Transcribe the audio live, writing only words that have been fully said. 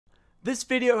This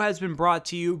video has been brought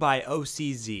to you by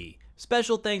OCZ.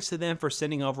 Special thanks to them for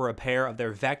sending over a pair of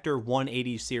their Vector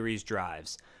 180 series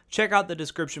drives. Check out the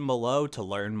description below to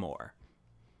learn more.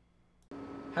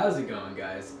 How's it going,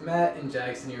 guys? Matt and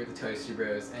Jackson here with the Toasty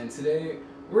Bros, and today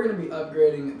we're going to be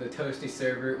upgrading the Toasty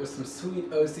server with some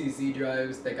sweet OCZ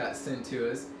drives that got sent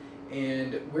to us,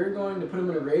 and we're going to put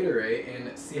them in a RAID array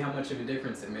and see how much of a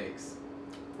difference it makes.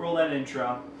 Roll that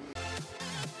intro.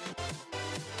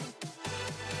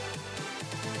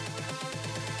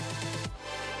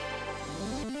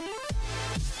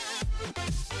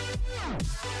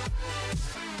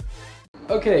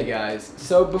 Okay guys,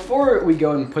 so before we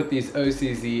go and put these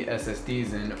OCZ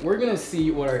SSDs in, we're going to see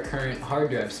what our current hard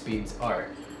drive speeds are.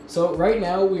 So right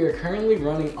now we are currently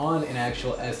running on an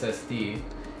actual SSD,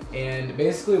 and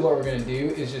basically what we're going to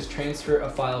do is just transfer a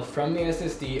file from the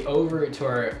SSD over to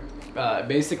our,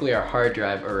 basically our hard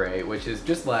drive array, which is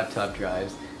just laptop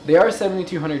drives. They are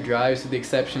 7200 drives with the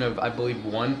exception of, I believe,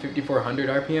 one 5400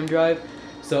 RPM drive,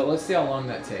 so let's see how long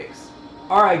that takes.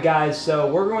 Alright guys, so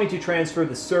we're going to transfer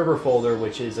the server folder,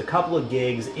 which is a couple of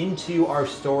gigs, into our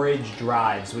storage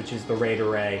drives, which is the RAID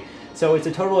array. So it's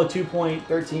a total of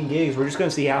 2.13 gigs. We're just going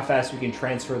to see how fast we can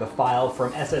transfer the file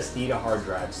from SSD to hard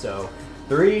drive. So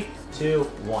 3, 2,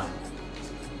 1.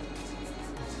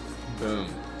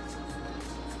 Boom.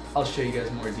 I'll show you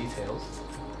guys more details.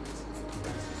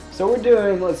 So we're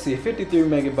doing, let's see, 53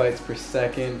 megabytes per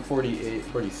second, 48,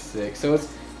 46. So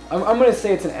it's, I'm going to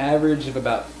say it's an average of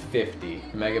about 50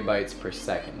 megabytes per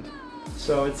second.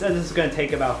 So it says it's going to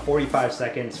take about 45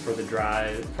 seconds for the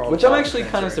drive. Which I'm actually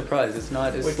kind of surprised. It's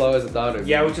not as slow as I thought it would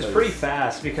be. Yeah, which is pretty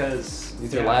fast because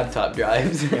these are laptop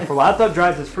drives. Yeah, for laptop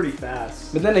drives, it's pretty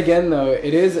fast. But then again, though,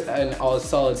 it is an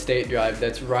all-solid-state drive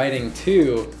that's writing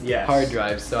to hard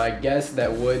drives. So I guess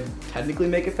that would technically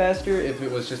make it faster if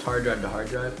it was just hard drive to hard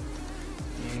drive.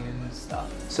 And stop.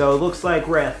 So it looks like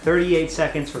we're at 38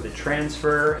 seconds for the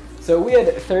transfer. So we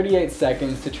had 38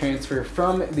 seconds to transfer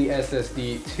from the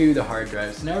SSD to the hard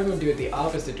drive. So now we're going to do it the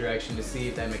opposite direction to see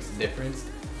if that makes a difference.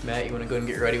 Matt, you want to go and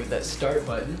get ready with that start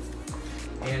button.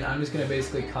 And I'm just going to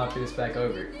basically copy this back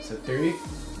over. So 3,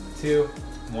 2,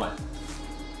 1.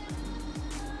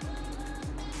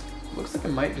 Looks like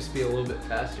it might just be a little bit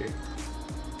faster.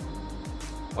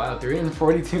 Wow,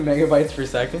 342 megabytes per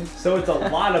second. So it's a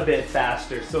lot a bit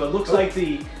faster. So it looks like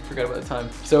the... Forgot about the time.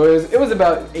 So it was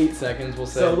about 8 seconds, we'll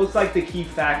say. So it looks like the key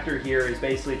factor here is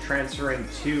basically transferring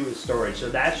to storage. So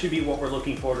that should be what we're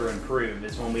looking for to improve,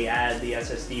 is when we add the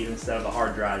SSDs instead of the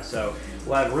hard drive. So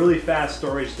we'll have really fast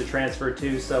storage to transfer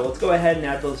to. So let's go ahead and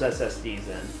add those SSDs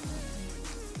in.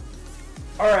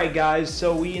 Alright guys,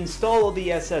 so we installed the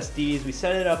SSDs, we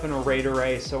set it up in a RAID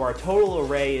array, so our total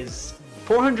array is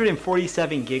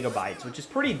 447 gigabytes, which is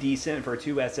pretty decent for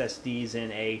two SSDs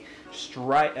in a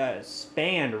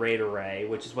spanned RAID array,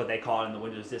 which is what they call it in the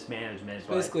Windows Disk Management. It's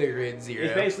basically RAID 0.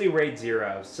 It's basically RAID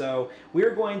 0. So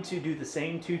we're going to do the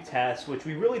same two tests, which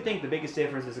we really think the biggest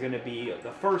difference is going to be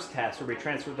the first test, where we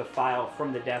transfer the file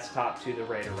from the desktop to the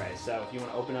RAID array. So if you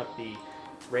want to open up the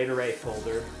RAID array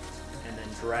folder and then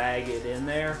drag it in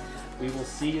there, we will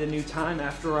see the new time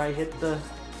after I hit the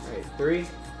 3,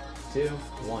 2,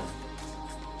 1.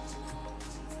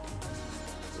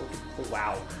 Oh,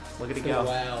 wow. Look at it go. Oh,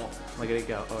 wow. Look at it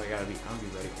go. Oh, I'll be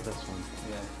ready for this one.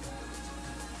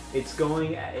 Yeah. It's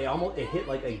going, it hit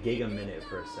like a gig a minute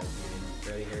for a second.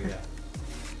 Ready? Here we go.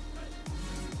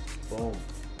 Boom.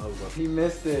 Oh, look. He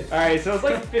missed it. Alright, so it's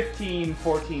like 15,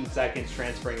 14 seconds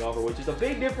transferring over, which is a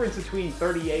big difference between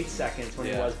 38 seconds when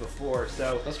it was before.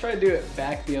 So let's try to do it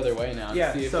back the other way now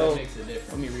and see if that makes a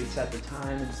difference. Let me reset the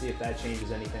time and see if that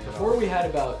changes anything at all. Before we had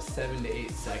about 7 to 8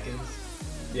 seconds.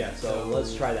 Yeah, so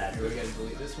let's try that. Here we gotta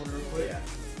delete this one real quick. Yeah.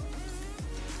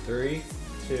 3,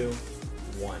 2,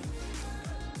 1.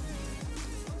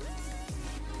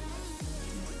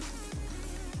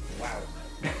 Wow.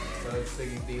 So it's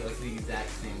going to be like the exact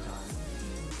same time.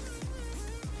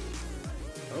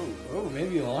 Oh,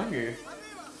 maybe longer.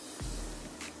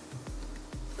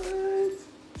 What?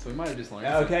 So we might have just learned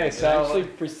something. Okay, so it actually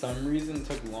for some reason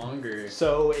took longer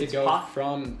to go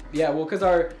from because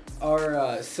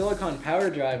our silicon power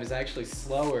drive is actually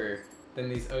slower than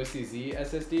these OCZ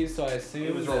SSDs, so I assume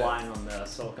it was relying on the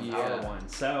silicon power one.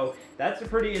 So that's a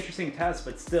pretty interesting test,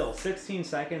 but still 16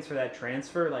 seconds for that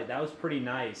transfer, like that was pretty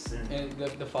nice. And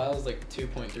the file is like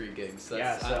 2.3 gigs. So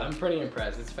yeah, so I'm pretty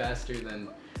impressed. It's faster than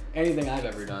anything I've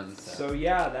ever done. So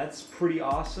yeah, that's pretty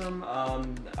awesome.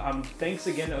 Thanks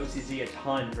again to OCZ a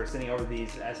ton for sending over these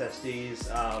SSDs.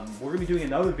 We're going to be doing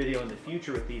another video in the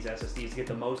future with these SSDs to get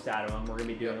the most out of them. We're going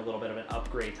to be doing a little bit of an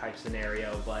upgrade type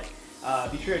scenario, but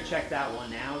be sure to check that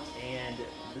one out. And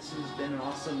this has been an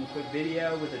awesome quick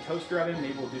video with a toaster oven.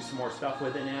 Maybe we'll do some more stuff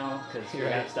with it now because we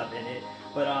have stuff in it.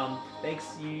 But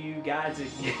thanks you guys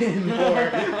again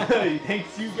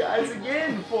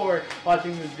for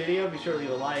watching this video. Be sure to leave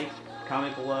a like,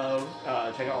 comment below,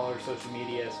 check out all our social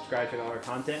media, subscribe, check out all our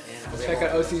content, and check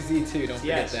out OCZ too. Don't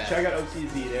forget that. Yes, check out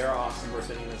OCZ. They're awesome for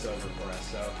sending this over for us.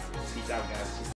 So peace out, guys.